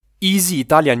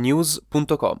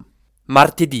easyitaliannews.com.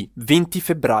 Martedì 20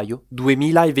 febbraio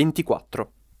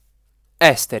 2024.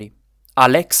 Esteri.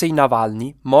 Alexei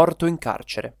Navalny morto in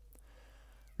carcere.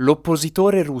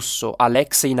 L'oppositore russo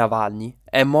Alexei Navalny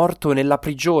è morto nella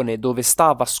prigione dove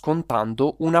stava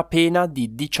scontando una pena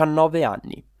di 19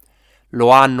 anni.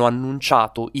 Lo hanno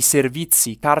annunciato i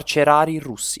servizi carcerari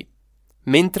russi.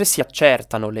 Mentre si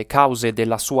accertano le cause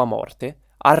della sua morte,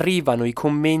 arrivano i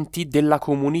commenti della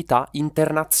comunità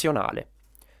internazionale.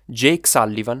 Jake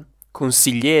Sullivan,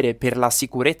 consigliere per la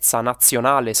sicurezza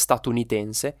nazionale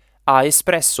statunitense, ha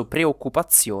espresso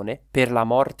preoccupazione per la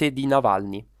morte di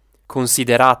Navalny,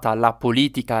 considerata la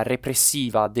politica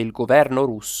repressiva del governo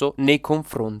russo nei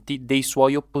confronti dei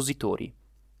suoi oppositori.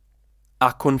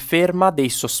 A conferma dei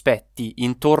sospetti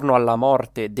intorno alla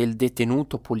morte del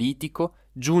detenuto politico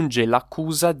giunge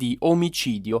l'accusa di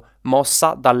omicidio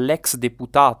mossa dall'ex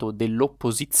deputato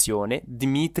dell'opposizione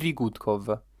Dmitry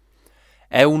Gudkov.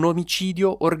 È un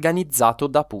omicidio organizzato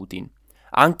da Putin.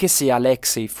 Anche se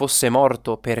Alexei fosse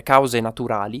morto per cause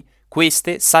naturali,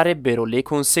 queste sarebbero le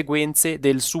conseguenze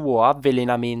del suo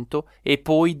avvelenamento e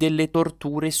poi delle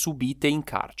torture subite in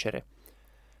carcere.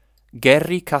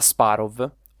 Garry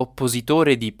Kasparov,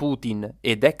 oppositore di Putin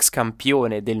ed ex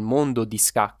campione del mondo di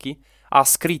scacchi, ha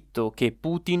scritto che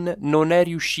Putin non è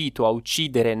riuscito a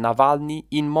uccidere Navalny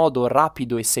in modo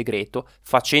rapido e segreto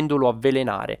facendolo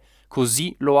avvelenare,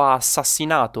 così lo ha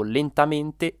assassinato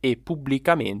lentamente e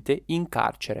pubblicamente in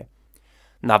carcere.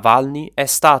 Navalny è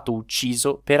stato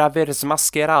ucciso per aver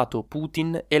smascherato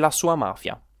Putin e la sua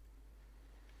mafia.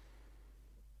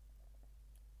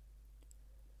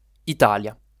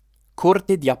 Italia.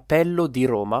 Corte di Appello di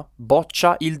Roma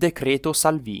boccia il decreto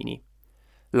Salvini.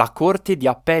 La Corte di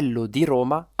Appello di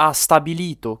Roma ha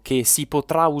stabilito che si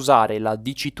potrà usare la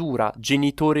dicitura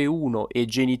genitore 1 e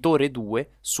genitore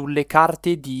 2 sulle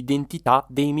carte di identità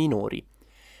dei minori.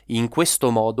 In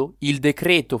questo modo il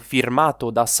decreto firmato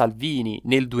da Salvini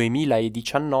nel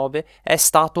 2019 è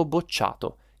stato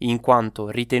bocciato, in quanto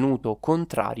ritenuto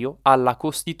contrario alla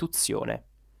Costituzione.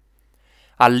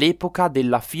 All'epoca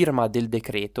della firma del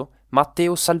decreto,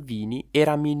 Matteo Salvini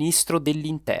era ministro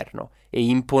dell'Interno e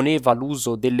imponeva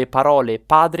l'uso delle parole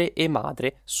padre e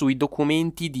madre sui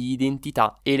documenti di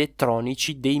identità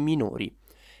elettronici dei minori.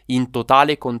 In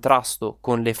totale contrasto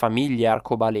con le famiglie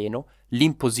arcobaleno,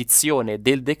 l'imposizione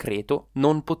del decreto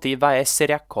non poteva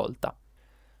essere accolta.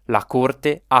 La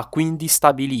Corte ha quindi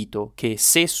stabilito che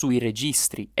se sui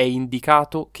registri è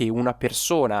indicato che una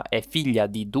persona è figlia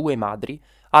di due madri,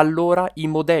 allora i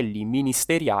modelli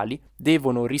ministeriali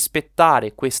devono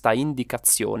rispettare questa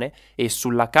indicazione e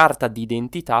sulla carta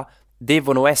d'identità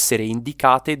devono essere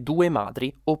indicate due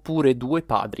madri oppure due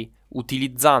padri,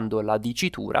 utilizzando la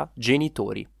dicitura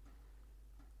genitori.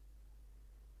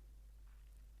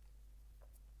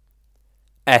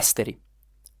 Esteri.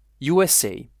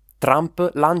 USA. Trump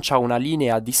lancia una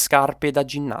linea di scarpe da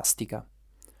ginnastica.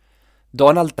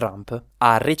 Donald Trump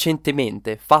ha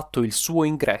recentemente fatto il suo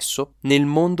ingresso nel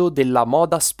mondo della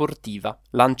moda sportiva,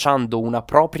 lanciando una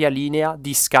propria linea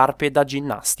di scarpe da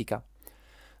ginnastica.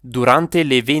 Durante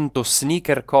l'evento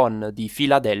SneakerCon di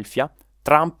Filadelfia,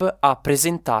 Trump ha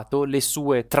presentato le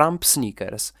sue Trump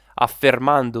Sneakers,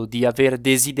 affermando di aver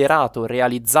desiderato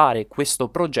realizzare questo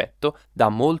progetto da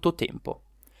molto tempo.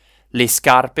 Le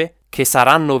scarpe, che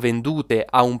saranno vendute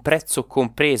a un prezzo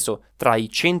compreso tra i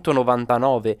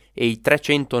 199 e i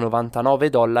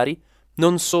 $399,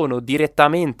 non sono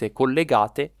direttamente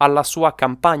collegate alla sua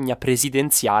campagna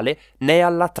presidenziale né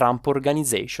alla Trump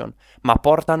Organization, ma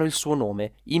portano il suo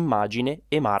nome, immagine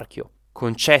e marchio,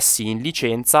 concessi in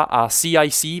licenza a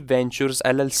CIC Ventures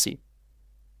LLC.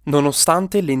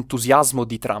 Nonostante l'entusiasmo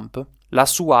di Trump, la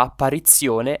sua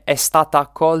apparizione è stata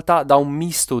accolta da un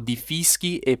misto di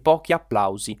fischi e pochi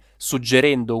applausi,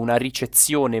 suggerendo una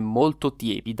ricezione molto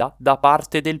tiepida da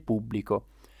parte del pubblico.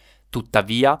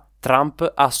 Tuttavia, Trump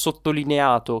ha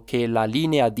sottolineato che la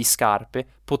linea di scarpe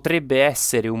potrebbe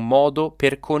essere un modo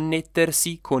per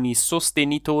connettersi con i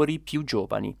sostenitori più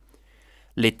giovani.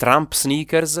 Le Trump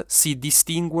Sneakers si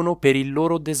distinguono per il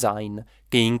loro design,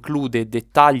 che include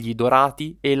dettagli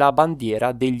dorati e la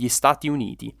bandiera degli Stati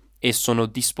Uniti, e sono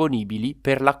disponibili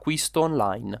per l'acquisto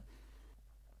online.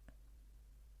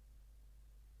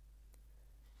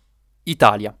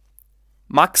 Italia.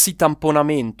 Maxi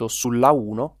tamponamento sulla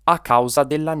 1 a causa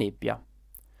della nebbia.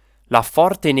 La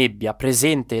forte nebbia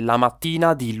presente la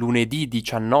mattina di lunedì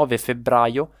 19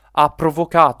 febbraio ha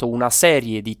provocato una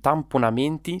serie di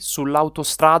tamponamenti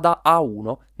sull'autostrada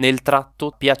A1 nel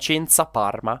tratto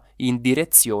Piacenza-Parma in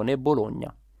direzione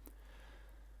Bologna.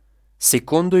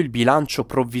 Secondo il bilancio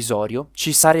provvisorio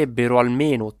ci sarebbero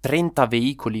almeno 30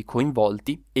 veicoli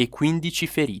coinvolti e 15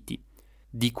 feriti.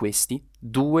 Di questi,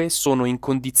 2 sono in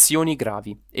condizioni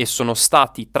gravi e sono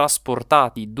stati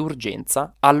trasportati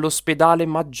d'urgenza all'ospedale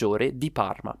maggiore di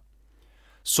Parma.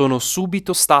 Sono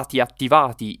subito stati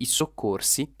attivati i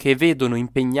soccorsi che vedono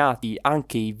impegnati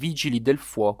anche i vigili del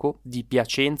fuoco di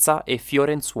Piacenza e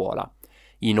Fiorenzuola.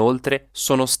 Inoltre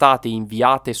sono state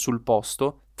inviate sul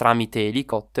posto, tramite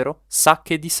elicottero,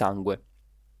 sacche di sangue.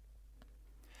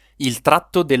 Il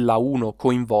tratto della 1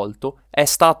 coinvolto è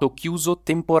stato chiuso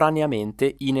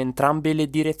temporaneamente in entrambe le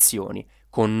direzioni,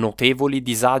 con notevoli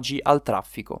disagi al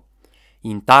traffico.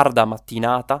 In tarda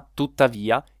mattinata,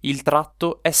 tuttavia, il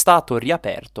tratto è stato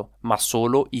riaperto, ma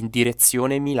solo in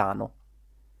direzione Milano.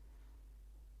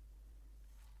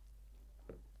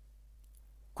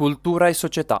 Cultura e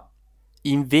società.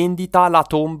 In vendita la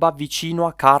tomba vicino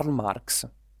a Karl Marx.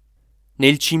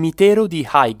 Nel cimitero di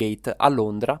Highgate a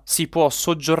Londra si può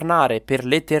soggiornare per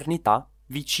l'eternità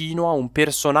vicino a un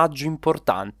personaggio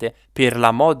importante per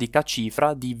la modica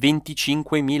cifra di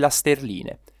 25.000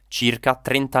 sterline, circa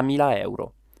 30.000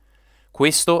 euro.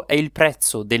 Questo è il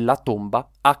prezzo della tomba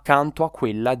accanto a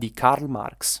quella di Karl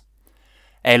Marx.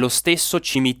 È lo stesso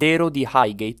cimitero di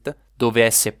Highgate, dove è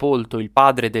sepolto il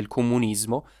padre del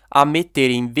comunismo, a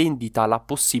mettere in vendita la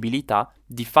possibilità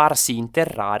di farsi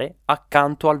interrare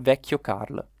accanto al vecchio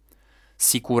Karl.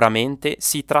 Sicuramente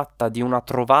si tratta di una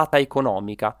trovata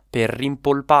economica per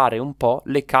rimpolpare un po'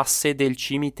 le casse del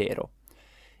cimitero.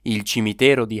 Il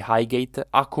cimitero di Highgate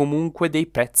ha comunque dei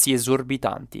prezzi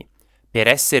esorbitanti. Per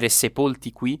essere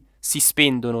sepolti qui si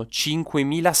spendono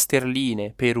 5.000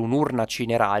 sterline per un'urna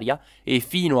cineraria e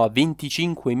fino a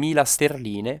 25.000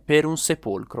 sterline per un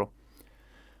sepolcro.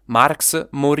 Marx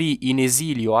morì in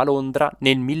esilio a Londra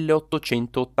nel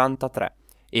 1883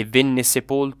 e venne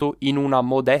sepolto in una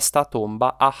modesta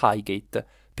tomba a Highgate,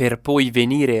 per poi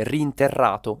venire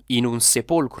rinterrato in un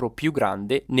sepolcro più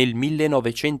grande nel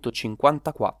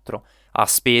 1954 a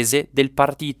spese del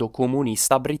Partito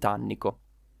Comunista Britannico.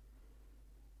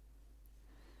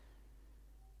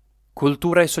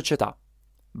 Cultura e società.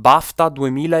 BAFTA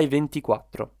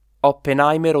 2024.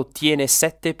 Oppenheimer ottiene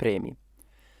 7 premi.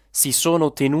 Si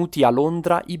sono tenuti a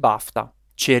Londra i BAFTA,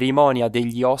 cerimonia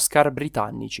degli Oscar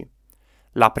britannici.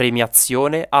 La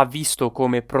premiazione ha visto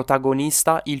come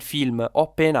protagonista il film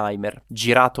Oppenheimer,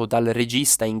 girato dal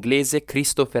regista inglese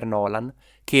Christopher Nolan,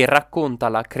 che racconta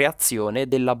la creazione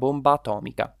della bomba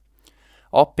atomica.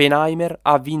 Oppenheimer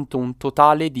ha vinto un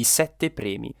totale di 7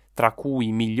 premi, tra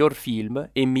cui miglior film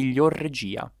e miglior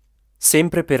regia.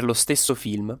 Sempre per lo stesso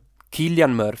film,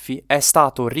 Cillian Murphy è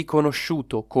stato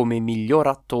riconosciuto come miglior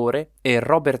attore e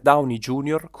Robert Downey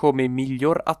Jr. come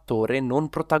miglior attore non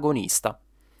protagonista.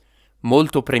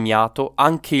 Molto premiato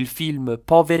anche il film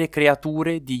Povere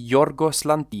creature di Yorgos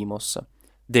Lanthimos,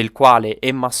 del quale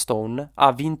Emma Stone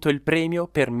ha vinto il premio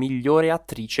per migliore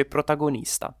attrice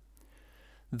protagonista.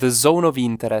 The Zone of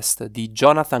Interest di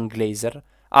Jonathan Glazer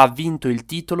ha vinto il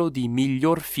titolo di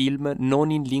miglior film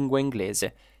non in lingua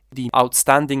inglese, di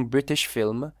Outstanding British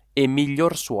Film e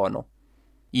miglior suono.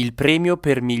 Il premio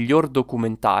per miglior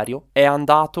documentario è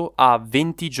andato a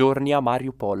 20 giorni a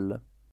Mariupol.